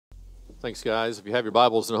Thanks, guys. If you have your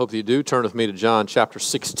Bibles, and I hope that you do, turn with me to John chapter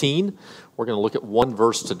 16. We're going to look at one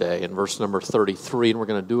verse today, in verse number 33, and we're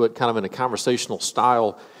going to do it kind of in a conversational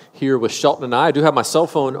style here with Shelton and I. I do have my cell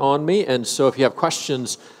phone on me, and so if you have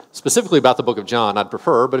questions specifically about the book of John, I'd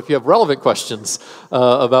prefer, but if you have relevant questions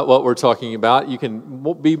about what we're talking about, you can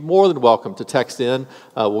be more than welcome to text in.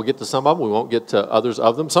 We'll get to some of them. We won't get to others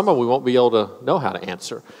of them. Some of them we won't be able to know how to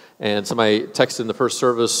answer. And somebody texted in the first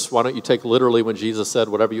service, why don't you take literally when Jesus said,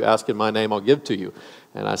 whatever you ask in my name, I'll give to you.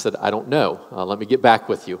 And I said, I don't know. Let me get back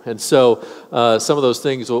with you. And so some of those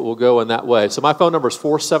things will go in that way. So my phone number is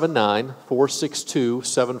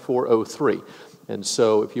 479-462-7403. And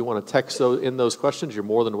so if you want to text in those questions, you're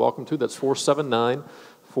more than welcome to. That's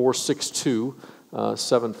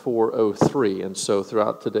 479-462-7403. And so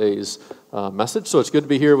throughout today's message. So it's good to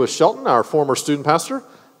be here with Shelton, our former student pastor,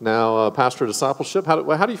 now pastor of discipleship. How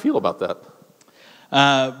do you feel about that?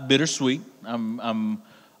 Bittersweet. I'm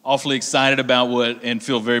awfully excited about and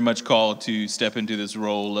feel very much called to step into this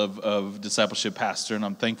role of discipleship pastor. And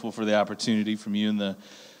I'm thankful for the opportunity from you and the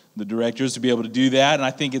directors to be able to do that. And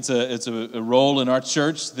I think it's a role in our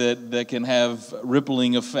church that can have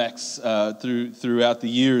rippling effects throughout the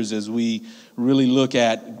years as we really look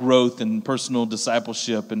at growth and personal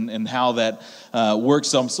discipleship and how that works.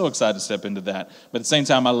 So I'm so excited to step into that. But at the same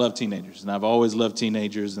time, I love teenagers, and I've always loved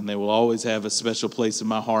teenagers, and they will always have a special place in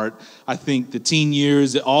my heart. I think the teen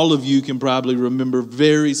years, all of you can probably remember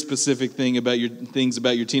very specific things about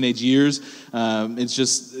your teenage years. It's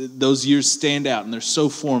just those years stand out, and they're so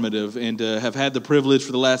formative. And to have had the privilege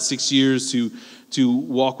for the last 6 years to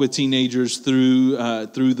walk with teenagers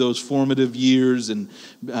through those formative years and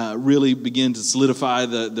really begin to solidify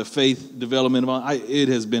the faith development. It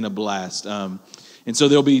has been a blast. And so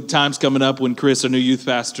there'll be times coming up when Chris, our new youth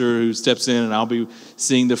pastor, who steps in, and I'll be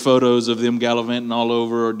seeing the photos of them gallivanting all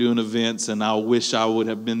over or doing events, and I'll wish I would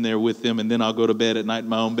have been there with them, and then I'll go to bed at night in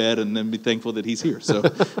my own bed and then be thankful that he's here. So,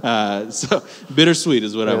 so bittersweet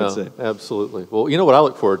is what I would say. Absolutely. Well, you know what I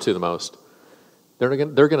look forward to the most? They're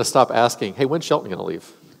going to stop asking, hey, when's Shelton going to leave?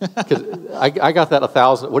 Because I got that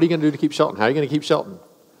 1,000. What are you going to do to keep Shelton? How are you going to keep Shelton?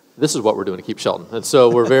 This is what we're doing to keep Shelton. And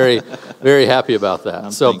so we're very, very happy about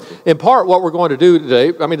that. So in part, what we're going to do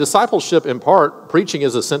today, discipleship in part, preaching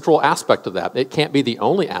is a central aspect of that. It can't be the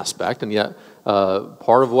only aspect, and yet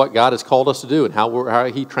part of what God has called us to do and how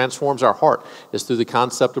He transforms our heart is through the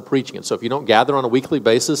concept of preaching. And so if you don't gather on a weekly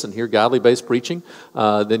basis and hear godly-based preaching,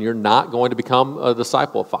 then you're not going to become a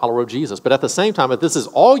disciple, a follower of Jesus. But at the same time, if this is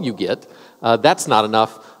all you get, that's not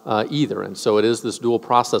enough either. And so it is this dual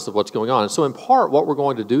process of what's going on. And so in part, what we're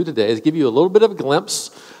going to do today is give you a little bit of a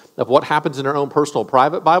glimpse of what happens in our own personal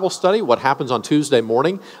private Bible study, what happens on Tuesday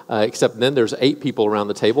morning, except then there's 8 people around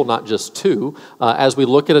the table, not just 2, as we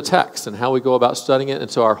look at a text and how we go about studying it.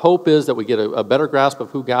 And so our hope is that we get a better grasp of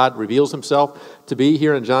who God reveals Himself to be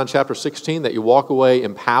here in John chapter 16, that you walk away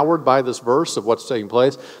empowered by this verse of what's taking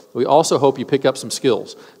place. We also hope you pick up some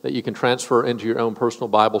skills that you can transfer into your own personal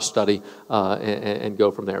Bible study and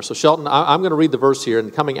go from there. So Shelton, I'm going to read the verse here,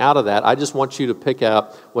 and coming out of that, I just want you to pick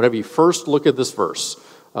out, whenever you first look at this verse,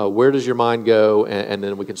 where does your mind go, and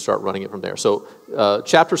then we can start running it from there. So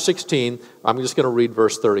chapter 16, I'm just going to read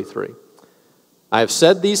verse 33. I have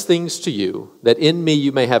said these things to you, that in me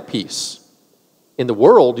you may have peace. In the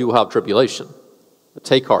world you will have tribulation, but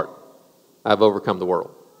take heart, I have overcome the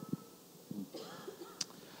world.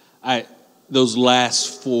 Those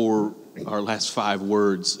last 4 or last 5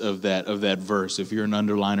 words of that verse, if you're an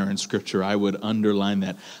underliner in Scripture, I would underline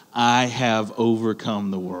that. I have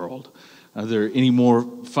overcome the world. Are there any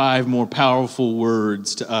 5 more powerful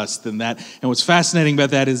words to us than that? And what's fascinating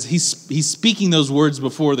about that is he's speaking those words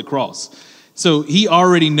before the cross. So he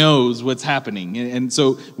already knows what's happening. And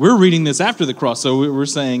so we're reading this after the cross. So we're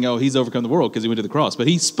saying, oh, he's overcome the world because he went to the cross. But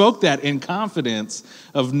he spoke that in confidence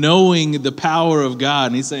of knowing the power of God.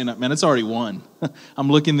 And he's saying, man, it's already won. I'm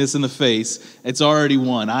looking this in the face. It's already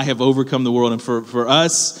won. I have overcome the world. And for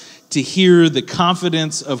us to hear the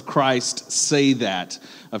confidence of Christ say that,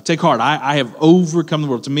 of take heart, I have overcome the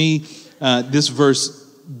world. To me, this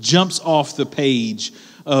verse jumps off the page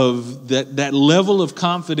of that level of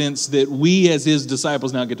confidence that we as His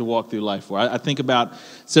disciples now get to walk through life for. I think about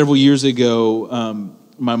several years ago,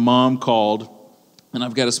 my mom called, and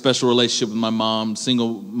I've got a special relationship with my mom,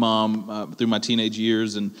 single mom through my teenage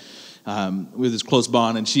years, and with this close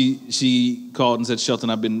bond. And she called and said, Shelton,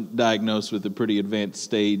 I've been diagnosed with a pretty advanced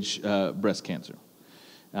stage breast cancer.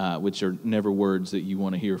 Which are never words that you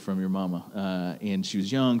want to hear from your mama. And she was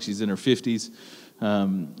young; she's in her 50s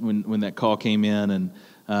when that call came in,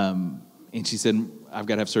 and she said, "I've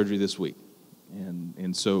got to have surgery this week."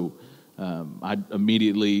 And so I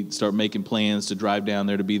immediately start making plans to drive down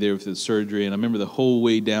there to be there for the surgery. And I remember the whole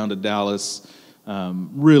way down to Dallas,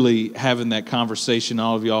 really having that conversation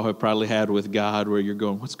all of y'all have probably had with God, where you're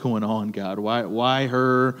going, what's going on, God? Why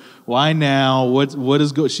her? Why now?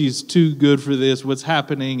 She's too good for this. What's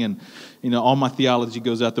happening? And, all my theology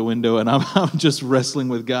goes out the window, and I'm just wrestling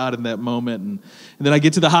with God in that moment. And then I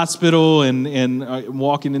get to the hospital and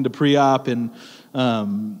walking into pre-op, and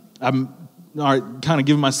I'm all right, kind of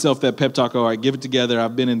giving myself that pep talk. All right, give it together.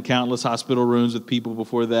 I've been in countless hospital rooms with people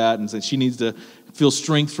before that, and said she needs to feel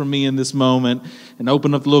strength from me in this moment. And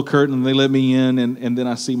open up the little curtain, and they let me in, and then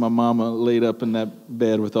I see my mama laid up in that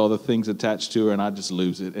bed with all the things attached to her, and I just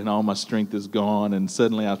lose it, and all my strength is gone. And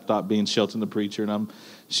suddenly I stop being Shelton the preacher, and I'm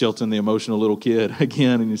Shelton the emotional little kid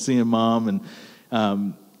again. And you're seeing Mom,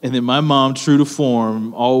 and then my mom, true to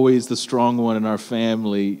form, always the strong one in our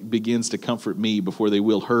family, begins to comfort me before they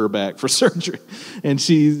wheel her back for surgery. And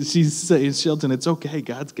she's saying, Shelton, it's okay.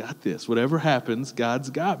 God's got this. Whatever happens, God's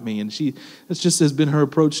got me. And that's just has been her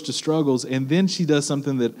approach to struggles. And then she does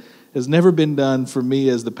something that has never been done for me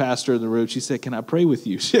as the pastor in the room. She said, can I pray with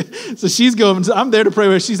you? So she's going, I'm there to pray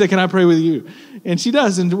with her. She said, can I pray with you? And she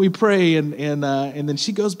does, and we pray, and then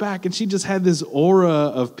she goes back, and she just had this aura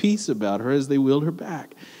of peace about her as they wheeled her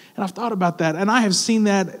back. And I've thought about that, and I have seen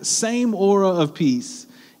that same aura of peace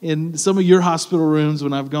in some of your hospital rooms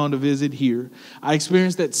when I've gone to visit here. I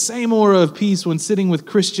experienced that same aura of peace when sitting with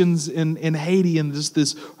Christians in Haiti and just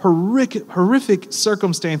this horrific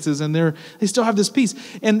circumstances, and they still have this peace.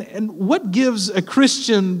 And what gives a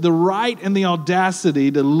Christian the right and the audacity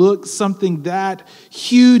to look something that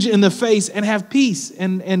huge in the face and have peace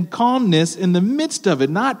and calmness in the midst of it,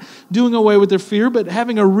 not doing away with their fear, but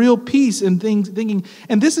having a real peace and thinking,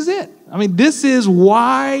 and this is it. I mean, this is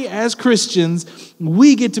why, as Christians,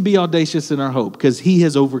 we get to be audacious in our hope, because he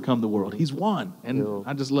has overcome the world. He's won, and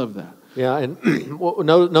I just love that. Yeah, and well,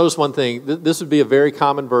 notice one thing. This would be a very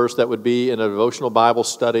common verse that would be in a devotional Bible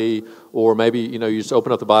study, or maybe, you just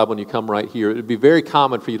open up the Bible and you come right here. It would be very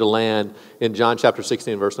common for you to land in John chapter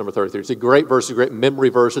 16, verse number 33. It's a great verse, a great memory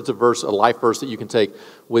verse. It's a life verse that you can take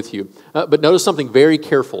with you. But notice something very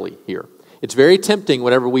carefully here. It's very tempting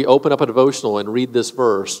whenever we open up a devotional and read this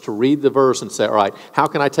verse, to read the verse and say, all right, how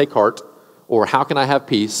can I take heart? Or how can I have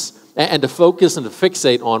peace? And to focus and to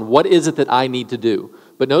fixate on what is it that I need to do.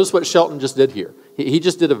 But notice what Shelton just did here. He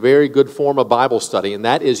just did a very good form of Bible study, and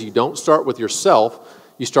that is you don't start with yourself,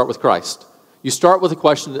 you start with Christ. You start with the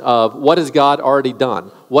question of, what has God already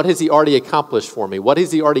done? What has he already accomplished for me? What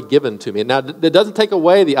has he already given to me? And now, that doesn't take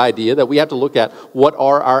away the idea that we have to look at what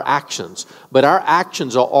are our actions. But our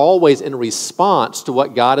actions are always in response to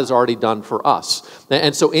what God has already done for us.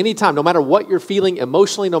 And so anytime, no matter what you're feeling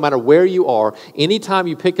emotionally, no matter where you are, anytime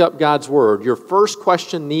you pick up God's word, your first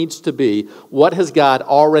question needs to be, what has God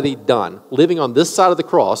already done? Living on this side of the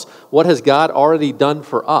cross, what has God already done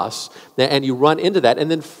for us? And you run into that.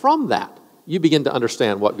 And then from that, you begin to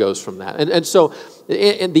understand what goes from that. And so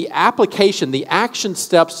in the application, the action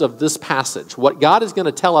steps of this passage, what God is going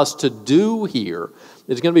to tell us to do here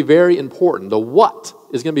is going to be very important. The what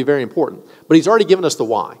is going to be very important. But he's already given us the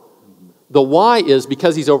why. The why is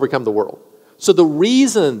because he's overcome the world. So the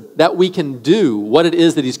reason that we can do what it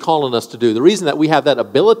is that he's calling us to do, the reason that we have that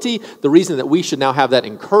ability, the reason that we should now have that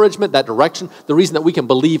encouragement, that direction, the reason that we can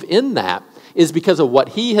believe in that is because of what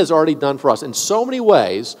he has already done for us. In so many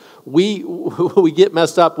ways, we get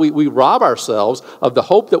messed up. We rob ourselves of the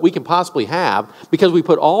hope that we can possibly have because we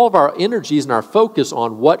put all of our energies and our focus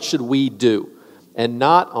on what should we do and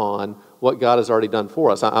not on what God has already done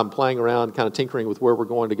for us. I'm playing around, kind of tinkering with where we're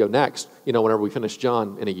going to go next, whenever we finish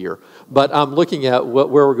John in a year. But I'm looking at where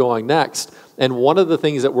we're going next. And one of the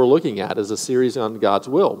things that we're looking at is a series on God's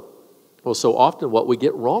will. Well, so often what we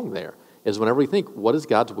get wrong there is whenever we think, what is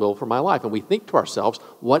God's will for my life? And we think to ourselves,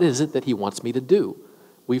 what is it that he wants me to do?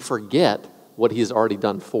 We forget what he has already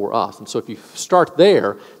done for us. And so if you start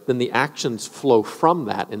there, then the actions flow from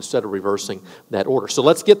that instead of reversing that order. So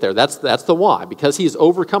let's get there. That's the why. Because he has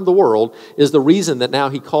overcome the world is the reason that now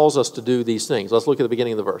he calls us to do these things. Let's look at the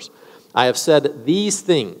beginning of the verse. I have said these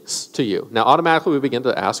things to you. Now automatically we begin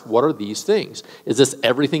to ask, what are these things? Is this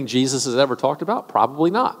everything Jesus has ever talked about?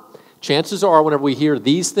 Probably not. Chances are, whenever we hear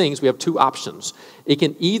these things, we have two options. It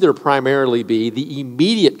can either primarily be the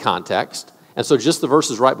immediate context, and so just the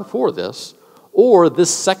verses right before this, or this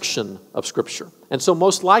section of Scripture. And so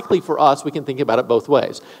most likely for us, we can think about it both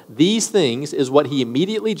ways. These things is what he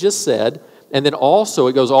immediately just said, and then also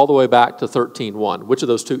it goes all the way back to 13:1. Which of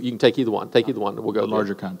those two? You can take either one. Take either one. We'll go the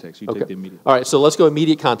larger context. You take the immediate. All right, so let's go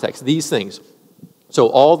immediate context. These things. So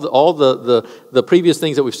all the previous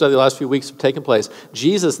things that we've studied the last few weeks have taken place.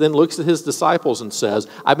 Jesus then looks at his disciples and says,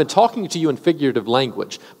 I've been talking to you in figurative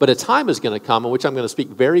language, but a time is going to come in which I'm going to speak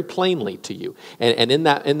very plainly to you. And in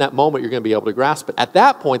that moment, you're going to be able to grasp it. At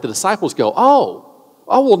that point, the disciples go,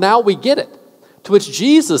 well, now we get it. To which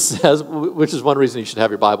Jesus says, which is one reason you should have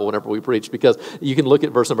your Bible whenever we preach, because you can look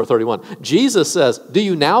at verse number 31. Jesus says, do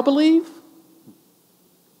you now believe?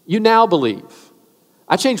 You now believe.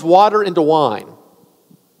 I changed water into wine.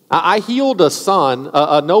 I healed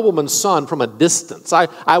a nobleman's son from a distance.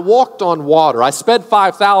 I walked on water. I fed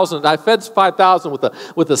 5,000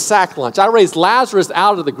 with a sack lunch. I raised Lazarus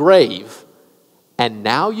out of the grave. And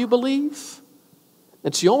now you believe?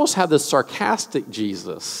 And so you almost have this sarcastic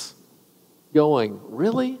Jesus going,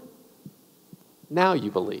 really? Now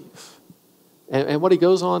you believe. And what he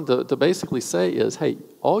goes on to basically say is, hey,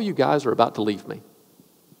 all you guys are about to leave me.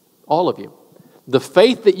 All of you. The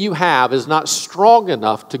faith that you have is not strong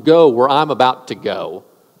enough to go where I'm about to go.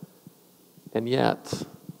 And yet,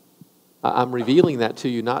 I'm revealing that to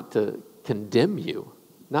you not to condemn you,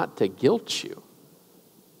 not to guilt you.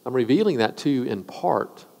 I'm revealing that to you in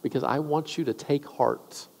part because I want you to take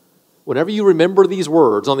heart. Whenever you remember these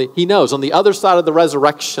words, he knows, on the other side of the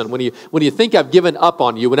resurrection, when you think I've given up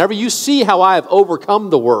on you, whenever you see how I have overcome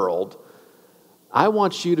the world, I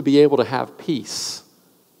want you to be able to have peace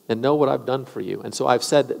and know what I've done for you. And so I've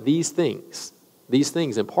said that these things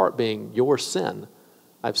in part being your sin,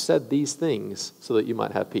 I've said these things so that you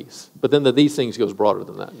might have peace. But then these things goes broader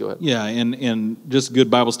than that. Go ahead. Yeah, and just good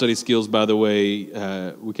Bible study skills, by the way.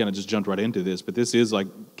 We kind of just jumped right into this, but this is, like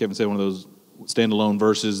Kevin said, one of those standalone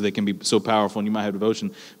verses that can be so powerful, and you might have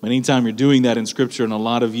devotion. But anytime you're doing that in Scripture, and a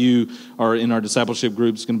lot of you are in our discipleship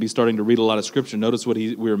groups going to be starting to read a lot of Scripture, notice what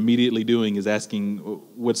we're immediately doing is asking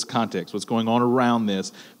what's context, what's going on around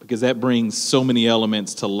this, because that brings so many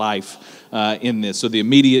elements to life in this. So the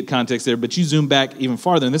immediate context there, but you zoom back even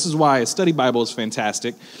farther, and this is why a study Bible is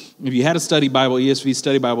fantastic. If you had a study Bible, ESV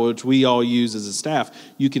study Bible, which we all use as a staff,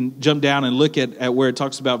 you can jump down and look at where it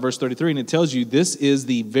talks about verse 33, and it tells you this is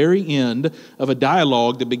the very end of a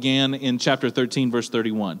dialogue that began in chapter 13, verse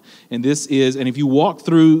 31. And if you walk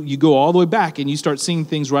through, you go all the way back and you start seeing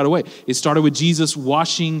things right away. It started with Jesus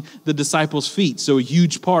washing the disciples' feet. So a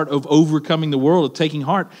huge part of overcoming the world, of taking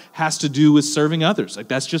heart, has to do with serving others. Like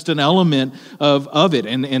that's just an element of it.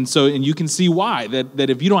 And you can see why, that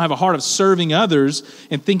if you don't have a heart of serving others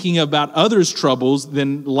and thinking about others' troubles,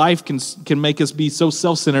 then life can make us be so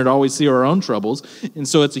self-centered, always see our own troubles. And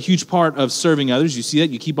so it's a huge part of serving others. You see that,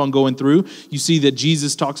 you keep on going through. You see that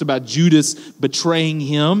Jesus talks about Judas betraying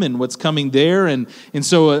him and what's coming there. And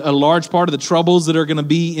so a large part of the troubles that are going to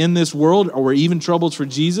be in this world, or even troubles for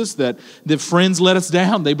Jesus, that friends let us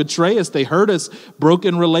down, they betray us, they hurt us,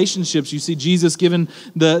 broken relationships. You see Jesus giving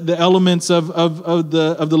the elements of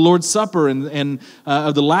the Lord's Supper and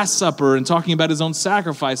of the Last Supper, and talking about his own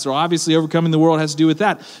sacrifice. So obviously overcoming the world has to do with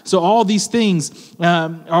that. So all these things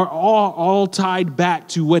are all tied back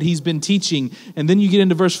to what he's been teaching. And then you get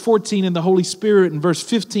into verse 14 and the Holy Spirit, and verse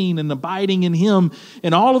 15 and abiding in him.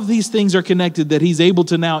 And all of these things are connected, that he's able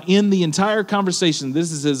to now end the entire conversation.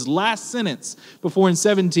 This is his last sentence before in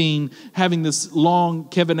 17 having this long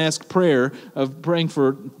Kevin-esque prayer of praying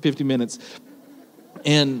for 50 minutes.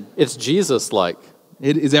 And it's Jesus-like.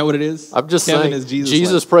 Is that what it is? I'm just Kevin saying, is Jesus-like.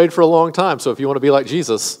 Jesus prayed for a long time, so if you want to be like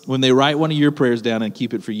Jesus. When they write one of your prayers down and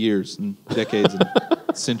keep it for years and decades and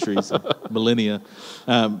centuries and millennia.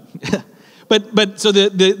 But so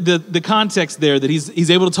the context there, that he's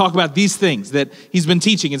able to talk about these things that he's been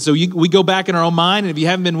teaching. And so we go back in our own mind, and if you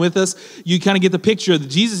haven't been with us, you kind of get the picture that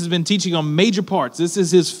Jesus has been teaching on major parts. This is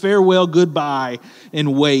his farewell goodbye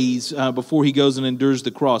in ways before he goes and endures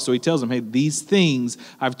the cross. So he tells them, hey, these things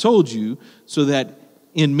I've told you so that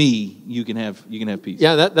in me you can have peace.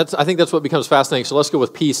 Yeah, I think that's what becomes fascinating. So let's go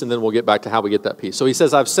with peace, and then we'll get back to how we get that peace. So he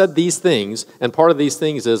says, I've said these things, and part of these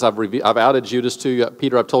things is I've outed Judas to you.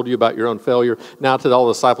 Peter, I've told you about your own failure. Now to all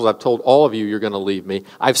the disciples, I've told all of you you're going to leave me.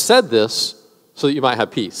 I've said this so that you might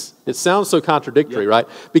have peace. It sounds so contradictory, right?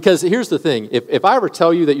 Because here's the thing. If I ever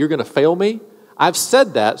tell you that you're going to fail me, I've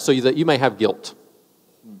said that so that you may have guilt,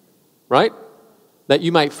 right? That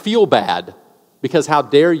you might feel bad because how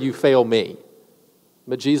dare you fail me?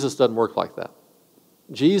 But Jesus doesn't work like that.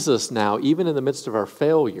 Jesus now, even in the midst of our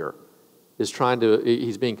failure,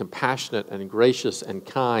 he's being compassionate and gracious and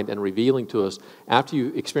kind and revealing to us, after you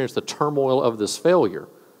experience the turmoil of this failure,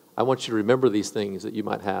 I want you to remember these things that you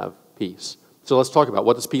might have peace. So let's talk about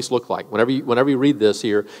what does peace look like. Whenever you read this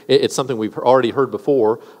here, it's something we've already heard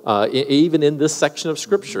before. Even in this section of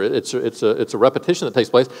Scripture, it's a repetition that takes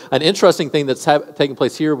place. An interesting thing that's taking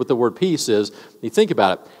place here with the word peace is, you think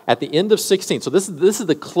about it, at the end of 16. So this is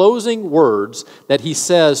the closing words that he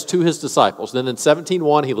says to his disciples. Then in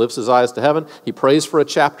 17:1, he lifts his eyes to heaven. He prays for a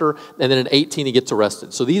chapter, and then in 18, he gets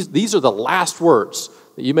arrested. So these are the last words.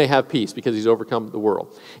 That you may have peace because he's overcome the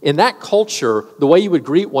world. In that culture, the way you would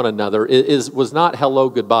greet one another was not hello,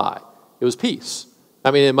 goodbye. It was peace.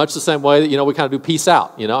 I mean, in much the same way that, we kind of do peace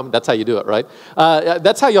out. I mean, that's how you do it, right?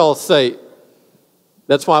 That's how y'all say,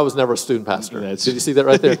 that's why I was never a student pastor. Did you see that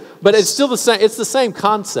right there? But it's still the same. It's the same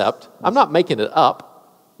concept. I'm not making it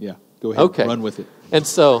up. Yeah, go ahead. Okay. Run with it. And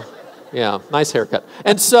so, yeah, nice haircut.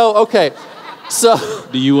 And so, okay. So,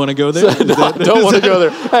 do you want to go there? No, I don't want to go there.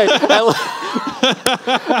 Hey,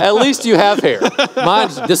 at least you have hair.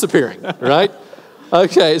 Mine's disappearing, right?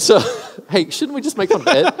 Okay, so, hey, shouldn't we just make fun of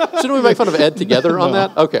Ed? Shouldn't we make fun of Ed together on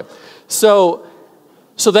that? Okay. So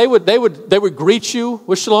they would greet you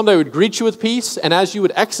with shalom. They would greet you with peace, and as you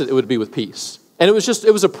would exit, it would be with peace. And it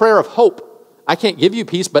was a prayer of hope. I can't give you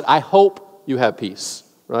peace, but I hope you have peace,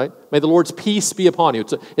 right? May the Lord's peace be upon you.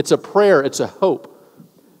 It's a prayer. It's a hope.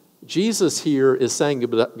 Jesus here is saying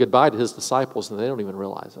goodbye to his disciples, and they don't even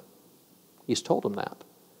realize it. He's told them that.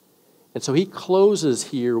 And so he closes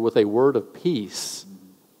here with a word of peace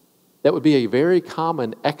that would be a very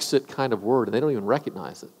common exit kind of word, and they don't even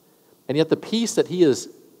recognize it. And yet the peace that he is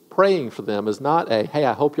praying for them is not a, hey,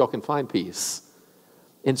 I hope y'all can find peace.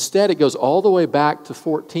 Instead, it goes all the way back to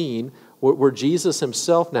 14, where Jesus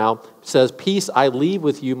himself now says, peace I leave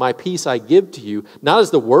with you, my peace I give to you, not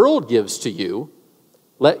as the world gives to you.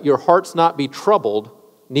 Let your hearts not be troubled,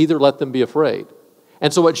 neither let them be afraid.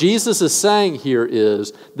 And so what Jesus is saying here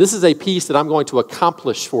is, this is a peace that I'm going to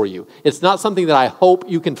accomplish for you. It's not something that I hope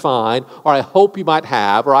you can find, or I hope you might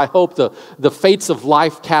have, or I hope the fates of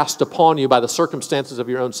life cast upon you by the circumstances of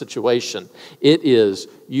your own situation. It is,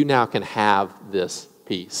 you now can have this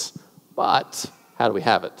peace. But how do we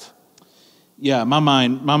have it? Yeah, my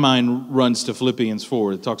mind runs to Philippians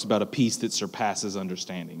 4. It talks about a peace that surpasses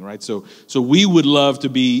understanding, right? So we would love to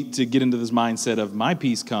get into this mindset of my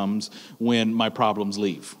peace comes when my problems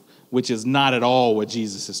leave, which is not at all what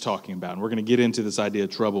Jesus is talking about. And we're going to get into this idea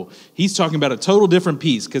of trouble. He's talking about a total different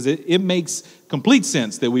peace because it makes complete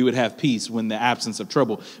sense that we would have peace when the absence of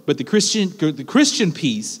trouble. But the Christian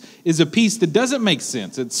peace is a peace that doesn't make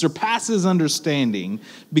sense. It surpasses understanding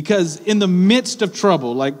because in the midst of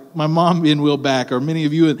trouble, like my mom in Will Back or many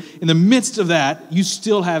of you, in the midst of that, you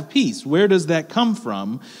still have peace. Where does that come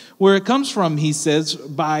from? Where it comes from, he says,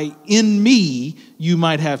 by in me you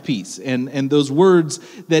might have peace. And those words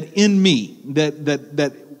that in me,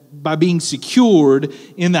 that by being secured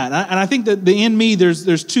in that. And I think that the in me,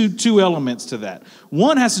 there's two elements to that.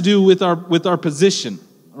 One has to do with our position,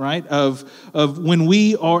 right? Of when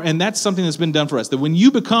we are, and that's something that's been done for us, that when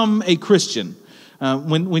you become a Christian,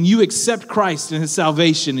 when you accept Christ and his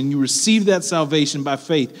salvation and you receive that salvation by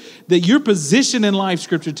faith, that your position in life,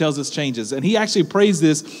 Scripture tells us, changes. And he actually prays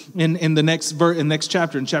this in the next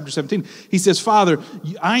chapter, in chapter 17. He says, Father,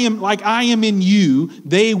 I am in you,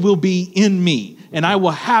 they will be in me, and I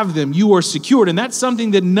will have them. You are secured. And that's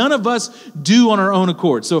something that none of us do on our own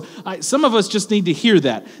accord. So some of us just need to hear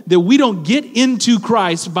that we don't get into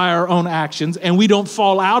Christ by our own actions, and we don't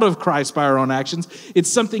fall out of Christ by our own actions. It's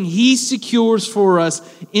something he secures for us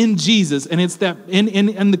in Jesus, and it's that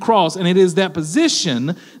in the cross, and it is that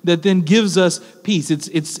position that then gives us peace.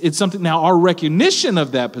 It's something. Now our recognition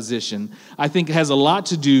of that position, I think, has a lot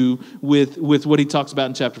to do with what he talks about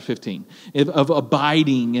in chapter 15 of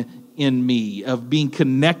abiding in me, of being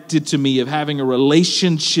connected to me, of having a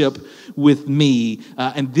relationship with me.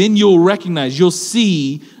 And then you'll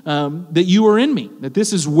see that you are in me, that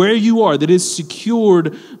this is where you are, that is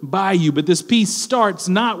secured by you. But this peace starts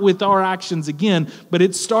not with our actions again, but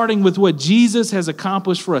it's starting with what Jesus has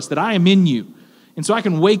accomplished for us, that I am in you. And so I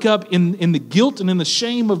can wake up in the guilt and in the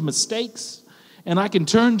shame of mistakes, and I can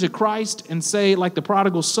turn to Christ and say, like the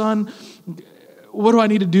prodigal son, what do I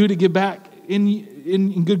need to do to get back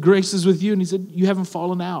in good graces with you? And he said, you haven't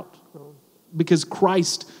fallen out, because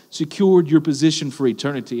Christ secured your position for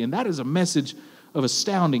eternity. And that is a message of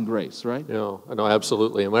astounding grace, right? No,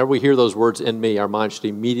 absolutely. And whenever we hear those words in me, our mind should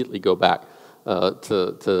immediately go back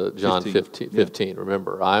to John 15. Yeah.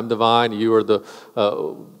 Remember, I am the vine, you are the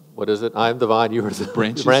what is it? I am the vine, you are the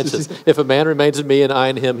Branches. If a man remains in me and I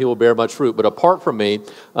in him, he will bear much fruit. But apart from me,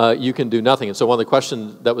 you can do nothing. And so one of the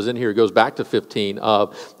questions that was in here goes back to 15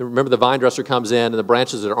 of, remember the vine dresser comes in and the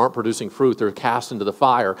branches that aren't producing fruit, they're cast into the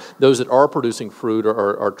fire. Those that are producing fruit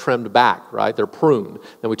are trimmed back, right? They're pruned.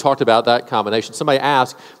 And we talked about that combination. Somebody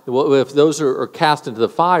asked, well, if those are cast into the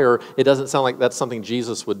fire, it doesn't sound like that's something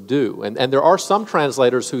Jesus would do. And there are some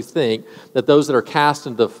translators who think that those that are cast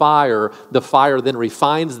into the fire then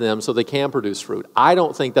refines them so they can produce fruit. I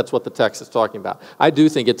don't think that's what the text is talking about. I do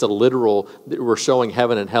think it's a literal, we're showing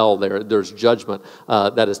heaven and hell there. There's judgment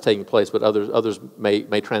that is taking place, but others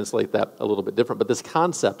may translate that a little bit different. But this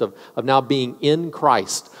concept of now being in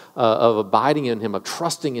Christ, of abiding in him, of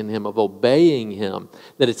trusting in him, of obeying him,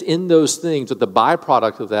 that it's in those things that the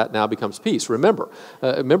byproduct of that now becomes peace. Remember,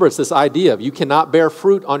 it's this idea of you cannot bear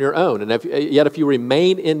fruit on your own, and yet if you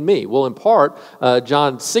remain in me. Well, in part,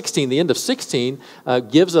 John 16, the end of 16,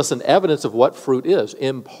 gives us an evidence of what fruit is.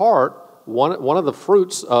 In part, one of the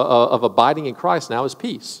fruits of abiding in Christ now is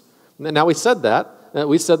peace. Now we said that.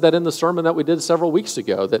 We said that in the sermon that we did several weeks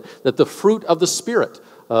ago, that the fruit of the Spirit,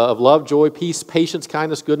 of love, joy, peace, patience,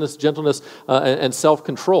 kindness, goodness, gentleness, and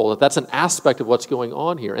self-control, that's an aspect of what's going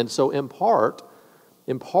on here. And so in part,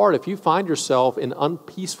 if you find yourself in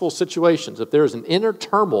unpeaceful situations, if there is an inner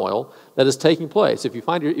turmoil that is taking place, if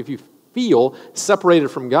you feel separated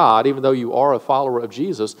from God, even though you are a follower of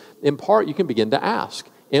Jesus, in part you can begin to ask,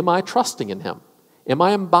 am I trusting in him? Am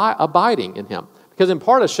I abiding in him? Because in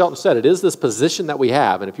part, as Shelton said, it is this position that we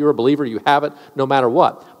have, and if you're a believer, you have it no matter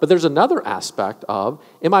what. But there's another aspect of,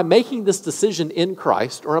 am I making this decision in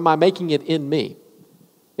Christ, or am I making it in me?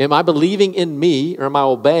 Am I believing in me, or am I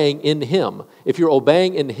obeying in him? If you're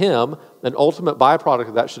obeying in him, an ultimate byproduct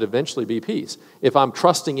of that should eventually be peace. If I'm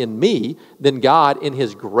trusting in me, then God, in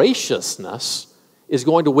his graciousness, is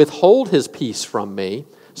going to withhold his peace from me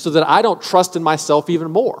so that I don't trust in myself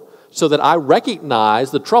even more, so that I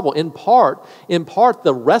recognize the trouble. In part,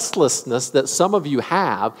 the restlessness that some of you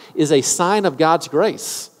have is a sign of God's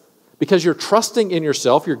grace. Because you're trusting in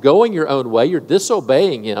yourself, you're going your own way, you're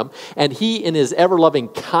disobeying him, and he, in his ever-loving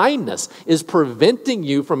kindness, is preventing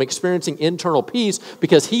you from experiencing internal peace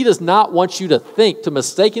because he does not want you to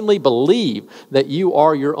mistakenly believe that you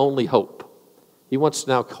are your only hope. He wants to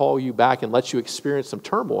now call you back and let you experience some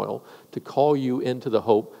turmoil to call you into the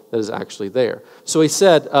hope that is actually there. So he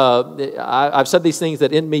said, I've said these things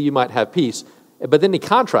that in me you might have peace. But then he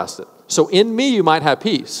contrasts it. So in me you might have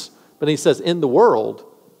peace. But he says, in the world,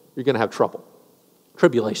 you're going to have trouble.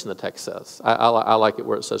 Tribulation, the text says. I like it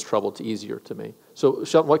where it says trouble. It's easier to me. So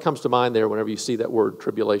Shelton, what comes to mind there whenever you see that word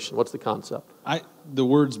tribulation? What's the concept? The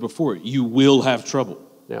words before it, you will have trouble.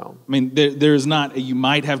 Yeah. I mean, there's not a you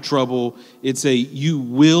might have trouble. It's a you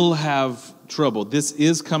will have trouble. This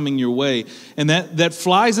is coming your way. And that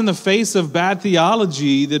flies in the face of bad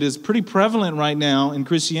theology that is pretty prevalent right now in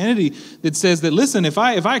Christianity that says that, listen,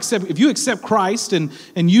 if you accept Christ and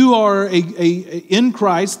you are in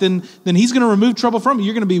Christ, then he's going to remove trouble from you.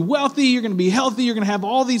 You're going to be wealthy, you're going to be healthy, you're going to have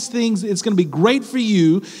all these things. It's going to be great for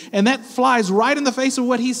you. And that flies right in the face of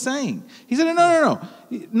what he's saying. He said, no.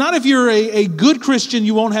 Not if you're a good Christian,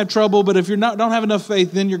 you won't have trouble, but if you don't have enough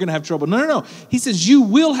faith, then you're going to have trouble. No. He says you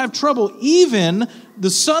will have trouble. Even the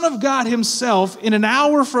Son of God himself, in an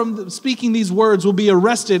hour from speaking these words, will be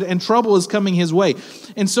arrested and trouble is coming his way.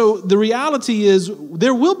 And so the reality is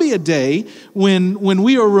there will be a day when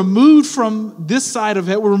we are removed from this side of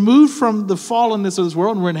it, we're removed from the fallenness of this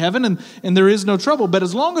world, and we're in heaven, and there is no trouble. But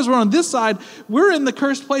as long as we're on this side, we're in the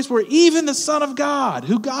cursed place where even the Son of God,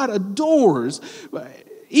 who God adores,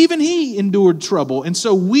 even he endured trouble. And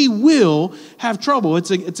so we will have trouble. It's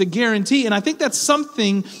a guarantee. And I think that's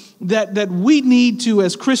something that we need to,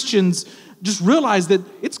 as Christians, just realize that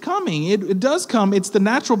it's coming. It does come. It's the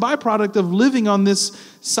natural byproduct of living on this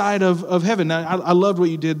side of heaven. Now, I loved what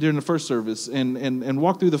you did during the first service and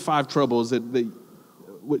walk through the 5 troubles that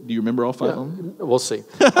what, do you remember all 5 of them? We'll see.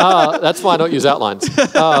 That's why I don't use outlines.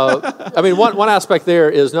 One aspect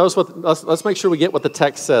there is let's make sure we get what the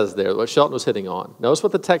text says there, what Shelton was hitting on. Notice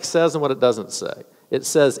what the text says and what it doesn't say. It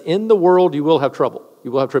says, in the world you will have trouble.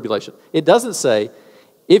 You will have tribulation. It doesn't say,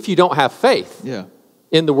 if you don't have faith,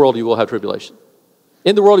 in the world you will have tribulation.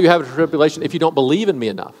 In the world you have tribulation if you don't believe in me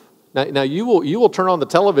enough. Now you will turn on the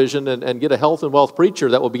television and get a health and wealth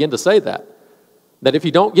preacher that will begin to say that if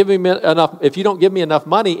you don't give me enough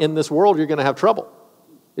money in this world, you're going to have trouble.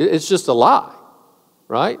 It's just a lie,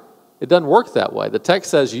 right? It doesn't work that way. The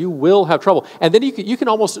text says you will have trouble. And then you can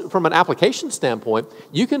almost, from an application standpoint,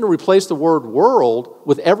 you can replace the word world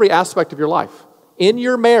with every aspect of your life. In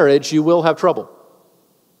your marriage, you will have trouble.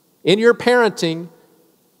 In your parenting,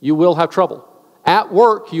 you will have trouble. At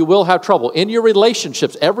work, you will have trouble. In your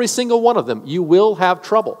relationships, every single one of them, you will have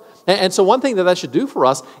trouble. And so one thing that should do for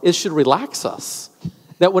us is should relax us.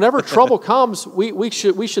 That whenever trouble comes, we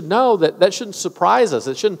should know that shouldn't surprise us.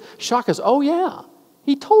 It shouldn't shock us. Oh, yeah,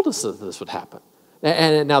 he told us that this would happen.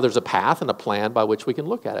 And now there's a path and a plan by which we can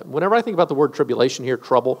look at it. Whenever I think about the word tribulation here,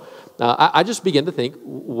 trouble, I just begin to think,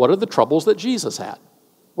 what are the troubles that Jesus had?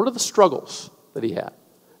 What are the struggles that he had?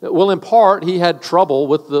 Well, in part, he had trouble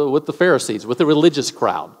with the Pharisees, with the religious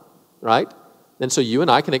crowd, right? And so you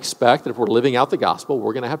and I can expect that if we're living out the gospel,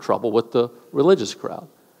 we're going to have trouble with the religious crowd.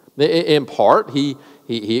 In part, he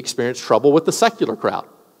experienced trouble with the secular crowd.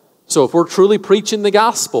 So if we're truly preaching the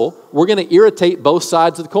gospel, we're going to irritate both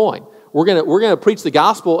sides of the coin. We're going to preach the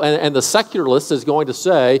gospel, and the secularist is going to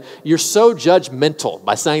say, you're so judgmental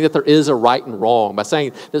by saying that there is a right and wrong, by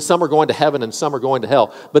saying that some are going to heaven and some are going to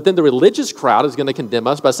hell. But then the religious crowd is going to condemn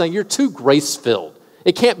us by saying you're too grace-filled.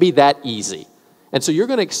 It can't be that easy. And so you're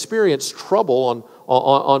going to experience trouble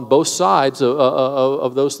on both sides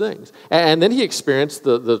of those things. And then he experienced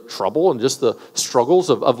the trouble and just the struggles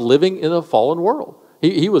of living in a fallen world.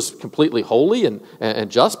 He was completely holy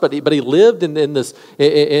and just, but he lived in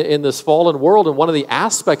this fallen world, and one of the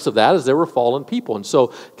aspects of that is there were fallen people. And so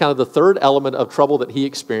kind of the third element of trouble that he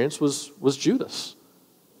experienced was Judas.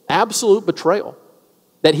 Absolute betrayal.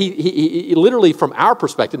 That he literally, from our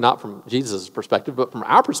perspective, not from Jesus' perspective, but from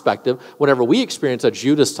our perspective, whenever we experience a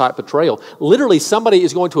Judas-type betrayal, literally somebody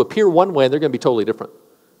is going to appear one way and they're going to be totally different.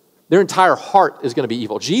 Their entire heart is going to be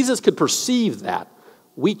evil. Jesus could perceive that.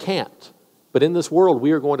 We can't. But in this world,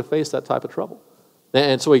 we are going to face that type of trouble.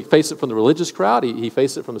 And so he faced it from the religious crowd. He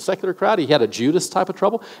faced it from the secular crowd. He had a Judas type of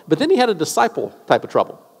trouble. But then he had a disciple type of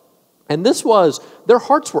trouble. And this was, their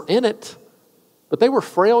hearts were in it, but they were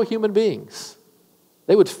frail human beings.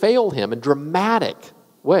 They would fail him in dramatic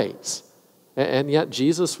ways. And yet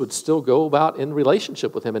Jesus would still go about in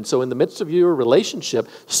relationship with him. And so in the midst of your relationship,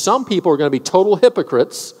 some people are going to be total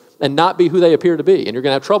hypocrites and not be who they appear to be. And you're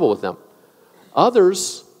going to have trouble with them.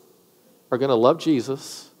 Others are going to love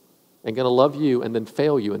Jesus and going to love you and then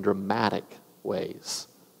fail you in dramatic ways.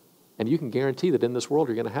 And you can guarantee that in this world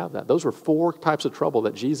you're going to have that. Those were 4 types of trouble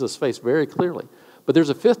that Jesus faced very clearly. But there's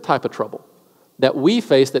a 5th type of trouble that we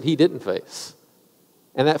face that he didn't face.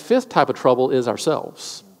 And that 5th type of trouble is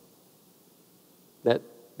ourselves. That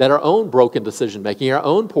our own broken decision-making, our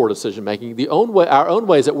own poor decision-making, our own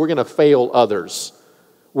ways that we're going to fail others.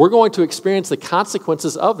 We're going to experience the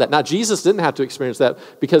consequences of that. Now, Jesus didn't have to experience that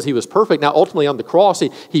because he was perfect. Now, ultimately on the cross,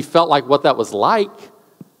 he felt like what that was like.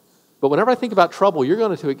 But whenever I think about trouble, you're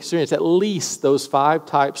going to experience at least those 5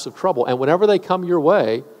 types of trouble. And whenever they come your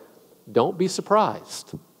way, don't be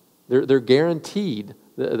surprised. They're guaranteed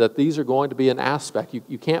that these are going to be an aspect.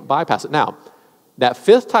 You can't bypass it. Now, that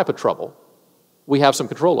 5th type of trouble, we have some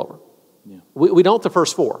control over. Yeah. We don't the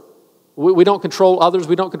first 4. We don't control others.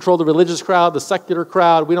 We don't control the religious crowd, the secular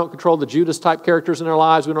crowd. We don't control the Judas-type characters in our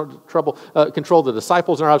lives. We don't control the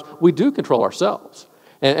disciples in our lives. We do control ourselves.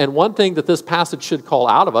 And one thing that this passage should call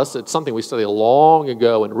out of us, it's something we studied long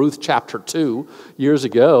ago in Ruth chapter 2, years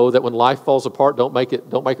ago, that when life falls apart, don't make it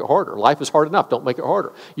harder. Life is hard enough. Don't make it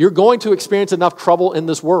harder. You're going to experience enough trouble in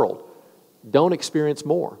this world. Don't experience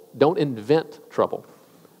more. Don't invent trouble.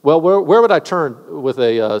 Well, where would I turn with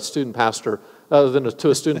a student pastor other than to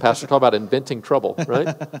a student pastor talk about inventing trouble, right?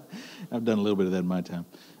 I've done a little bit of that in my time.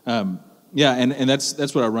 And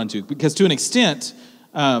that's what I run to. Because to an extent,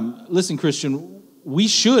 listen, Christian, we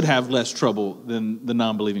should have less trouble than the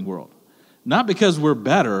non-believing world. Not because we're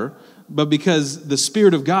better, but because the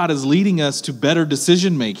Spirit of God is leading us to better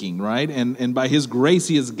decision-making, right? And by His grace,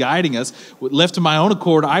 He is guiding us. Left to my own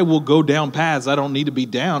accord, I will go down paths I don't need to be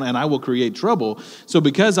down, and I will create trouble. So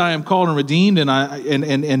because I am called and redeemed,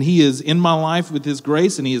 and He is in my life with His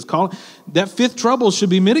grace, and He is called, that 5th trouble should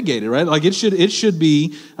be mitigated, right? Like it should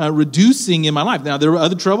be reducing in my life. Now, there are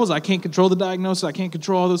other troubles. I can't control the diagnosis. I can't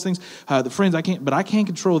control all those things. The friends, but I can't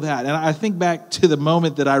control that. And I think back to the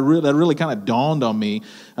moment that that really kind of dawned on me.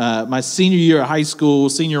 My senior year of high school,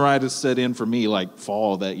 senioritis set in for me like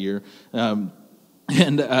fall that year. And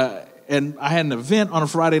I had an event on a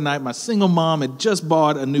Friday night. My single mom had just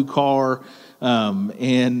bought a new car.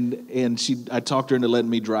 I talked her into letting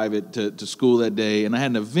me drive it to school that day. And I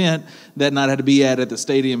had an event that night I had to be at the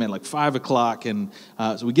stadium at like 5 o'clock. And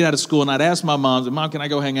so we get out of school, and I'd ask my mom, Mom, can I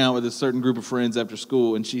go hang out with a certain group of friends after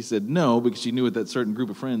school? And she said no, because she knew what that certain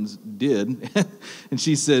group of friends did. And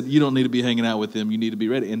she said, you don't need to be hanging out with them. You need to be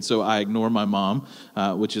ready. And so I ignore my mom,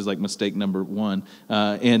 which is like mistake number 1.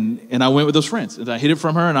 And I went with those friends. And I hid it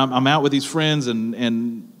from her, and I'm out with these friends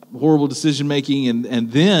and horrible decision-making.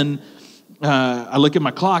 And then I look at my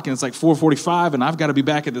clock and it's like 4:45 and I've got to be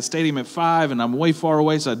back at the stadium at 5 and I'm way far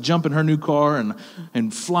away. So I jump in her new car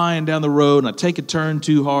and flying down the road and I take a turn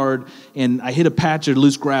too hard and I hit a patch of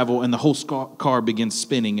loose gravel and the whole car begins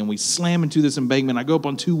spinning and we slam into this embankment. I go up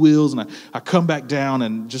on 2 wheels and I come back down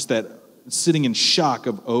and just that sitting in shock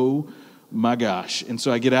of, oh my gosh. And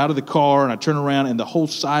so I get out of the car and I turn around and the whole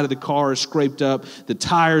side of the car is scraped up. The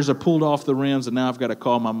tires are pulled off the rims and now I've got to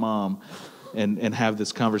call my mom and have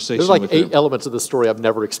this conversation There's like with 8 her. elements of this story I've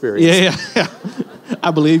never experienced. Yeah.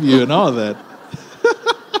 I believe you and all of that.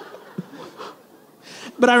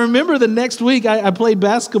 But I remember the next week I played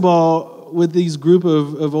basketball with these group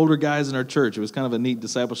of older guys in our church. It was kind of a neat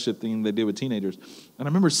discipleship thing they did with teenagers. And I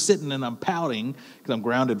remember sitting and I'm pouting because I'm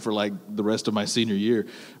grounded for like the rest of my senior year,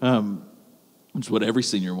 which is what every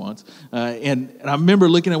senior wants. And I remember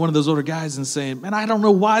looking at one of those older guys and saying, man, I don't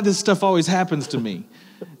know why this stuff always happens to me.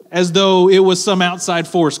 As though it was some outside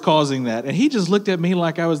force causing that. And he just looked at me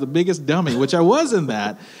like I was the biggest dummy, which I was in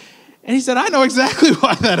that. And he said, I know exactly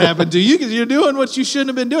why that happened to you, because you're doing what you shouldn't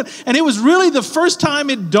have been doing. And it was really the first time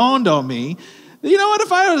it dawned on me, you know what,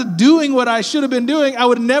 if I was doing what I should have been doing, I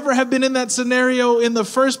would never have been in that scenario in the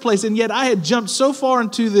first place. And yet I had jumped so far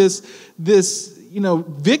into this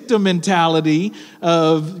victim mentality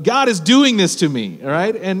of God is doing this to me, all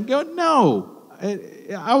right? And go, no,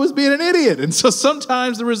 I was being an idiot. And so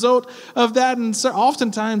sometimes the result of that, and so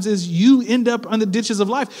oftentimes, is you end up on the ditches of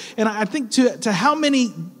life. And I think to how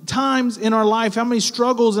many times in our life, how many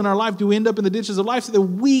struggles in our life do we end up in the ditches of life that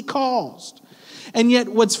we caused? And yet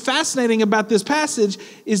what's fascinating about this passage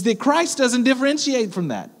is that Christ doesn't differentiate from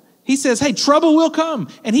that. He says, hey, trouble will come.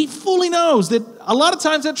 And he fully knows that a lot of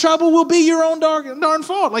times that trouble will be your own darn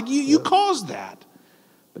fault. Like you caused that.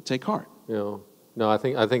 But take heart. No, I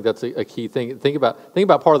think that's a key thing. Think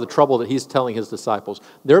about part of the trouble that he's telling his disciples.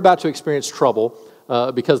 They're about to experience trouble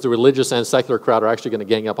because the religious and secular crowd are actually going to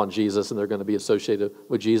gang up on Jesus and they're going to be associated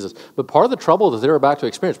with Jesus. But part of the trouble that they're about to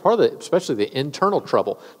experience, especially the internal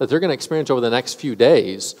trouble that they're going to experience over the next few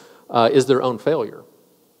days, is their own failure.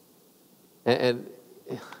 And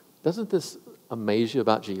doesn't this amaze you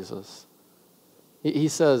about Jesus? He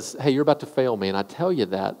says, hey, you're about to fail me, and I tell you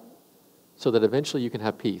that so that eventually you can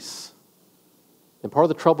have peace. And part of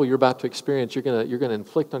the trouble you're about to experience, you're going to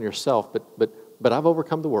inflict on yourself, but I've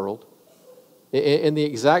overcome the world. In the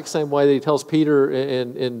exact same way that he tells Peter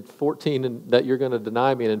in 14 that you're going to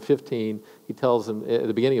deny me, and in 15, he tells him, at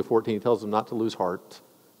the beginning of 14, he tells him not to lose heart.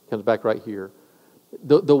 He comes back right here.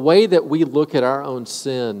 The way that we look at our own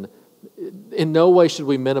sin, in no way should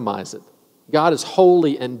we minimize it. God is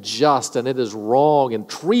holy and just, and it is wrong and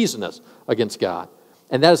treasonous against God.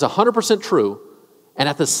 And that is 100% true. And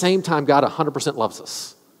at the same time, God 100% loves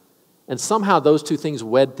us. And somehow those two things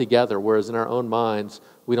wed together, whereas in our own minds,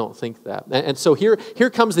 we don't think that. And so here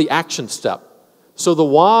comes the action step. So the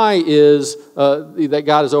why is that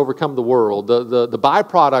God has overcome the world. The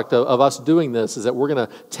byproduct of us doing this is that we're going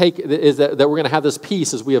to have this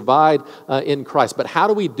peace as we abide in Christ. But how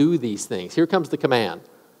do we do these things? Here comes the command.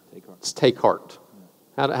 It's take heart.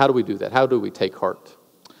 How do we do that? How do we take heart?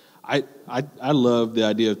 I love the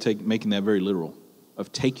idea of making that very literal.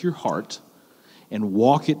 Of take your heart and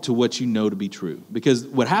walk it to what you know to be true. Because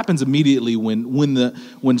what happens immediately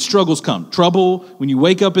when struggles come, trouble, when you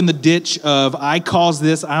wake up in the ditch of I caused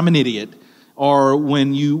this, I'm an idiot, or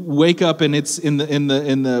when you wake up and it's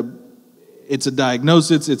it's a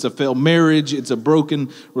diagnosis, it's a failed marriage, it's a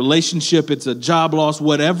broken relationship, it's a job loss,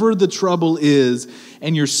 whatever the trouble is,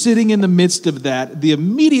 and you're sitting in the midst of that, the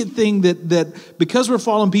immediate thing that because we're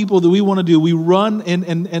fallen people that we want to do, we run,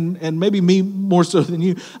 and maybe me more so than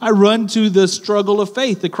you, I run to the struggle of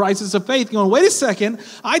faith, the crisis of faith, going, wait a second,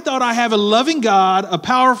 I thought I have a loving God, a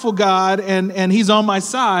powerful God, and he's on my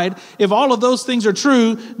side. If all of those things are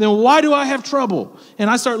true, then why do I have trouble? And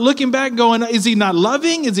I start looking back going, is he not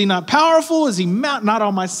loving? Is he not powerful? Is he not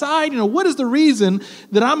on my side? What is the reason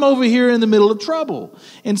that I'm over here in the middle of trouble?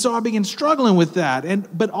 And so I began struggling with that.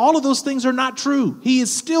 But all of those things are not true. He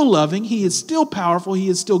is still loving. He is still powerful. He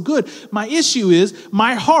is still good. My issue is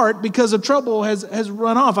my heart, because of trouble, has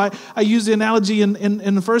run off. I use the analogy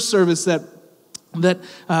in the first service that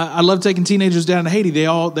I love taking teenagers down to Haiti. They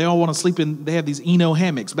all want to sleep in. They have these Eno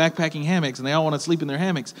hammocks, backpacking hammocks, and they all want to sleep in their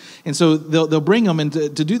hammocks. And so they'll bring them, and to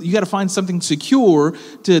do. You got to find something secure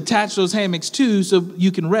to attach those hammocks to, so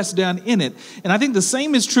you can rest down in it. And I think the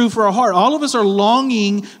same is true for our heart. All of us are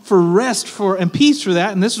longing for rest and peace for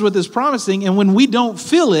that. And this is what this is promising. And when we don't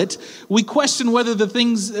feel it, we question whether the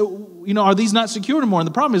things, are these not secure anymore? And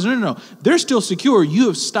the problem is, no. They're still secure. You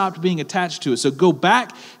have stopped being attached to it. So go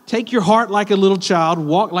back Take your heart like a little child,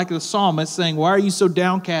 walk like the psalmist, saying, why are you so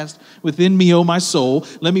downcast within me, O my soul?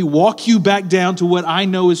 Let me walk you back down to what I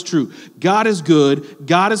know is true. God is good.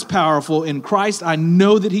 God is powerful. In Christ, I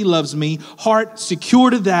know that he loves me. Heart secure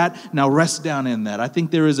to that. Now rest down in that. I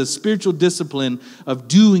think there is a spiritual discipline of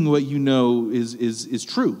doing what you know is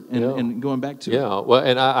true and going back to it. Yeah, well,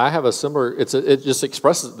 and I have a similar, it just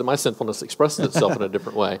expresses, my sinfulness expresses itself in a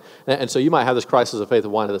different way. And so you might have this crisis of faith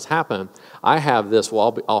of why did this happen? I have this,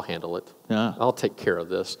 well, I'll handle it. Yeah. I'll take care of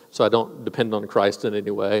this. So I don't depend on Christ in any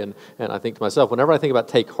way. And I think to myself, whenever I think about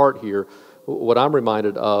take heart here, what I'm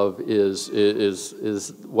reminded of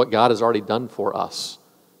is what God has already done for us.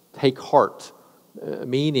 Take heart,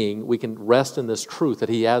 meaning we can rest in this truth that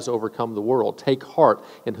he has overcome the world. Take heart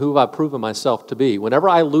in who I've proven myself to be. Whenever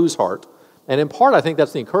I lose heart, and in part I think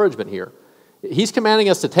that's the encouragement here. He's commanding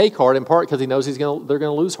us to take heart in part because he knows they're going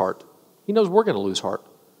to lose heart. He knows we're going to lose heart.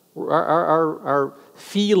 Our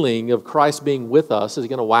feeling of Christ being with us is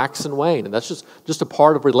going to wax and wane, and that's just a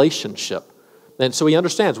part of relationship. And so he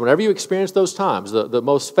understands whenever you experience those times, the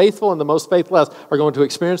most faithful and the most faithless are going to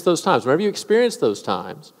experience those times. Whenever you experience those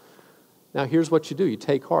times, now here's what you do. You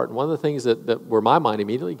take heart. And one of the things that where my mind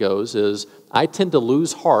immediately goes is I tend to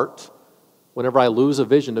lose heart whenever I lose a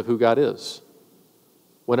vision of who God is.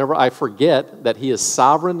 Whenever I forget that he is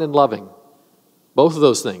sovereign and loving. Both of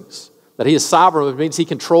those things. That he is sovereign, which means he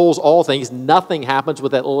controls all things. Nothing happens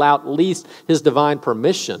without at least his divine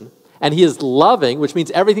permission. And he is loving, which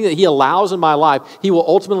means everything that he allows in my life, he will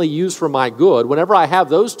ultimately use for my good. Whenever I have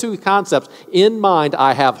those two concepts in mind,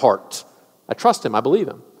 I have heart. I trust him. I believe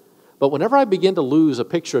him. But whenever I begin to lose a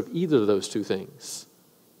picture of either of those two things,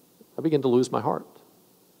 I begin to lose my heart.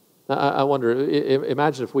 Now, I wonder,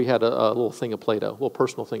 imagine if we had a little thing of Play-Doh, a little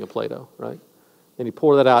personal thing of Play-Doh, right? And you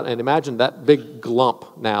pour that out, and imagine that big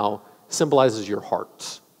glump now symbolizes your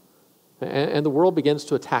heart. And the world begins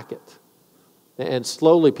to attack it. And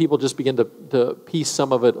slowly people just begin to piece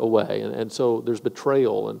some of it away. And so there's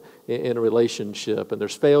betrayal in a relationship, and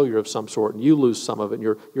there's failure of some sort, and you lose some of it, and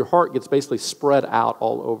your heart gets basically spread out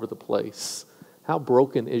all over the place. How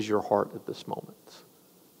broken is your heart at this moment?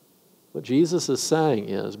 What Jesus is saying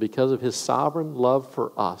is, because of his sovereign love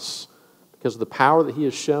for us, because of the power that he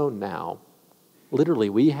has shown now, literally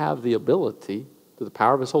we have the ability, through the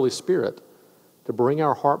power of his Holy Spirit, to bring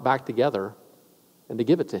our heart back together and to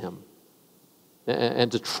give it to him.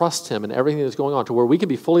 And to trust him in everything that's going on, to where we can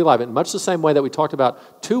be fully alive in much the same way that we talked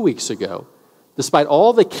about 2 weeks ago. Despite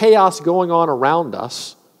all the chaos going on around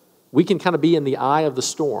us, we can kind of be in the eye of the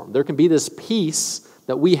storm. There can be this peace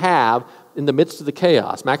that we have in the midst of the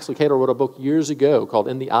chaos. Max Lucado wrote a book years ago called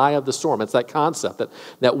In the Eye of the Storm. It's that concept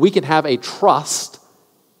that we can have a trust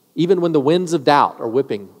even when the winds of doubt are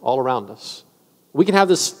whipping all around us. We can have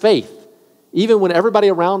this faith even when everybody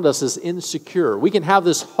around us is insecure. We can have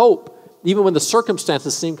this hope even when the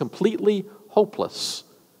circumstances seem completely hopeless.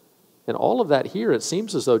 And all of that here, it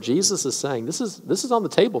seems as though Jesus is saying, this is on the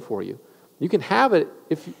table for you. You can have it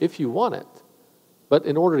if you want it. But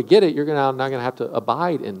in order to get it, you're now going to have to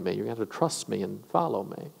abide in me. You're going to have to trust me and follow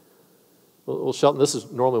me. Well, Shelton, this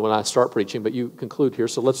is normally when I start preaching, but you conclude here.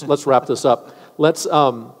 So let's wrap this up. Let's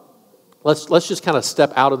just kind of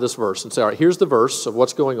step out of this verse and say, all right, here's the verse of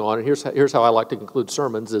what's going on, and here's how I like to conclude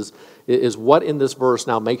sermons is what in this verse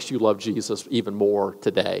now makes you love Jesus even more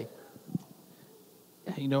today?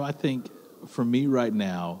 You know, I think for me right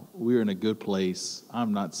now, we're in a good place.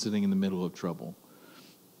 I'm not sitting in the middle of trouble,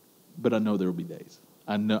 but I know there will be days.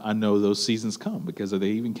 I know those seasons come because they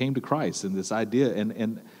even came to Christ and this idea,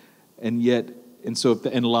 and yet. And so,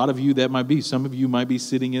 and a lot of you, that might be, some of you might be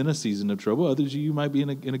sitting in a season of trouble. Others of you might be in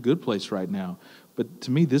a good place right now. But to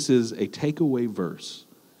me, this is a takeaway verse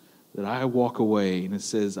that I walk away, and it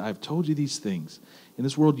says, I've told you these things. In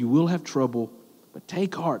this world, you will have trouble, but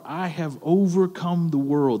take heart. I have overcome the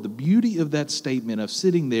world. The beauty of that statement of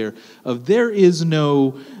sitting there, of there is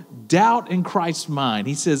no doubt in Christ's mind.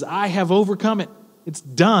 He says, I have overcome it. It's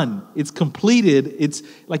done. It's completed. It's,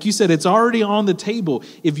 like you said, it's already on the table.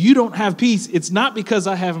 If you don't have peace, it's not because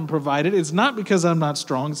I haven't provided. It's not because I'm not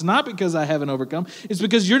strong. It's not because I haven't overcome. It's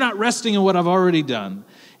because you're not resting in what I've already done.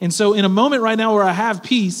 And so in a moment right now where I have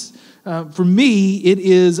peace, for me, it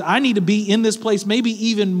is I need to be in this place, maybe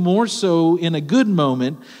even more so in a good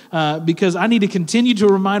moment, because I need to continue to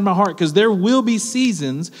remind my heart, because there will be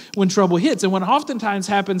seasons when trouble hits. And what oftentimes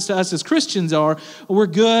happens to us as Christians we're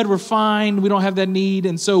good, we're fine, we don't have that need,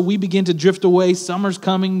 and so we begin to drift away. Summer's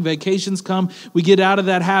coming, vacations come, we get out of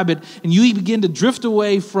that habit, and you begin to drift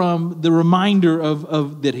away from the reminder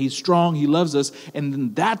of that he's strong, he loves us, and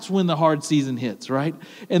then that's when the hard season hits, right?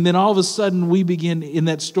 And then all of a sudden we begin in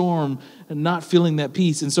that storm and not feeling that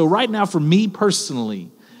peace. And so right now for me personally,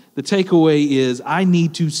 The takeaway is I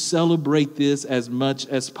need to celebrate this as much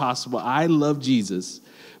as possible. I love Jesus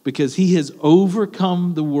because he has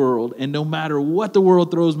overcome the world, and no matter what the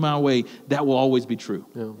world throws my way, that will always be true.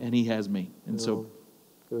 Yeah. And he has me. And so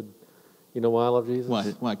good. You know why I love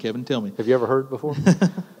Jesus? Why, Kevin? Tell me. Have you ever heard before?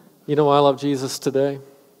 You know why I love Jesus today?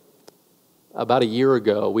 About a year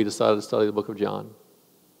ago, we decided to study the book of John.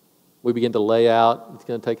 We began to lay out, it's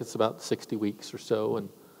going to take us about 60 weeks or so, and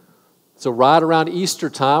so right around Easter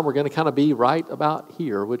time, we're going to kind of be right about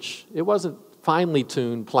here, which it wasn't finely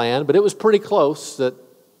tuned plan, but it was pretty close that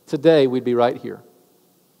today we'd be right here.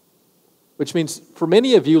 Which means for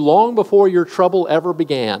many of you, long before your trouble ever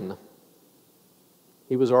began,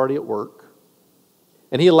 he was already at work.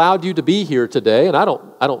 And he allowed you to be here today, and I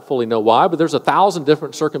don't fully know why, but there's 1,000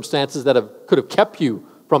 different circumstances that could have kept you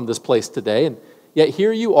from this place today. And yet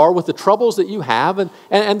here you are with the troubles that you have, and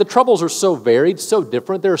the troubles are so varied, so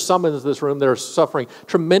different. There are some in this room that are suffering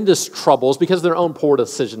tremendous troubles because of their own poor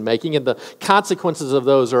decision-making, and the consequences of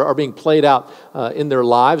those are being played out in their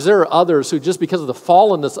lives. There are others who, just because of the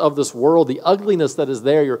fallenness of this world, the ugliness that is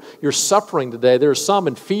there, you're suffering today. There are some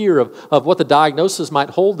in fear of what the diagnosis might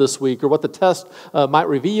hold this week, or what the test might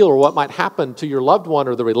reveal, or what might happen to your loved one,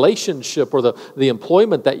 or the relationship, or the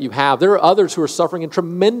employment that you have. There are others who are suffering in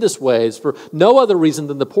tremendous ways for no other reason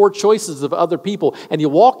than the poor choices of other people. And you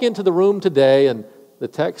walk into the room today and the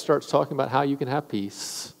text starts talking about how you can have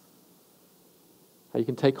peace, how you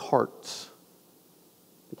can take heart,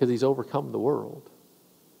 because he's overcome the world.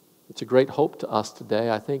 It's a great hope to us today.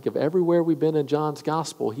 I think of everywhere we've been in John's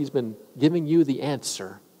gospel, he's been giving you the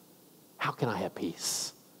answer. How can I have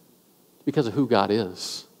peace? It's because of who God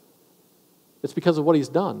is. It's because of what he's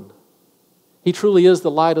done. He truly is the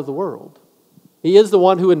light of the world. He is the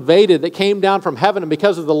one who invaded, that came down from heaven, and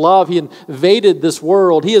because of the love, he invaded this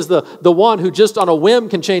world. He is the one who just on a whim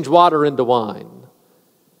can change water into wine.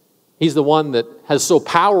 He's the one that has so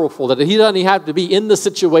powerful that he doesn't even have to be in the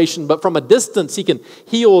situation, but from a distance he can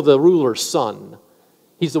heal the ruler's son.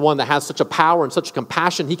 He's the one that has such a power and such a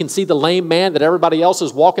compassion. He can see the lame man that everybody else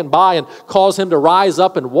is walking by and cause him to rise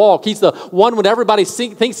up and walk. He's the one when everybody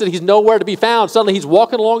thinks that he's nowhere to be found, suddenly he's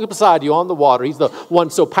walking along beside you on the water. He's the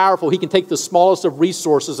one so powerful he can take the smallest of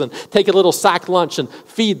resources and take a little sack lunch and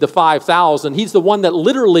feed the 5,000. He's the one that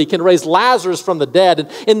literally can raise Lazarus from the dead.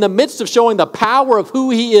 And in the midst of showing the power of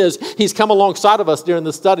who he is, he's come alongside of us during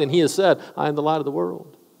this study, and he has said, I am the light of the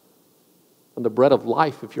world. I'm the bread of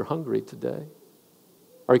life if you're hungry today.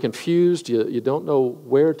 Are you confused? You don't know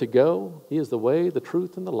where to go? He is the way, the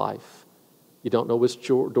truth, and the life. You don't know which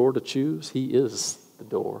door to choose? He is the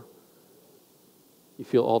door. You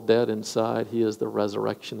feel all dead inside? He is the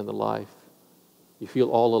resurrection and the life. You feel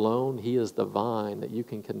all alone? He is the vine that you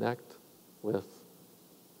can connect with.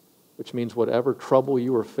 Which means whatever trouble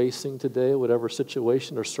you are facing today, whatever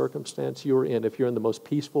situation or circumstance you are in, if you're in the most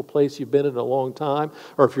peaceful place you've been in a long time,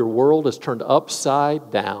 or if your world is turned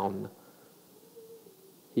upside down,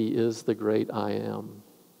 he is the great I am.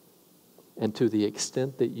 And to the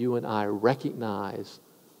extent that you and I recognize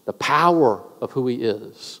the power of who he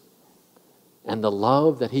is and the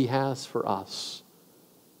love that he has for us,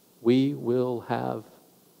 we will have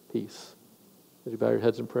peace. Would you bow your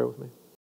heads in prayer with me?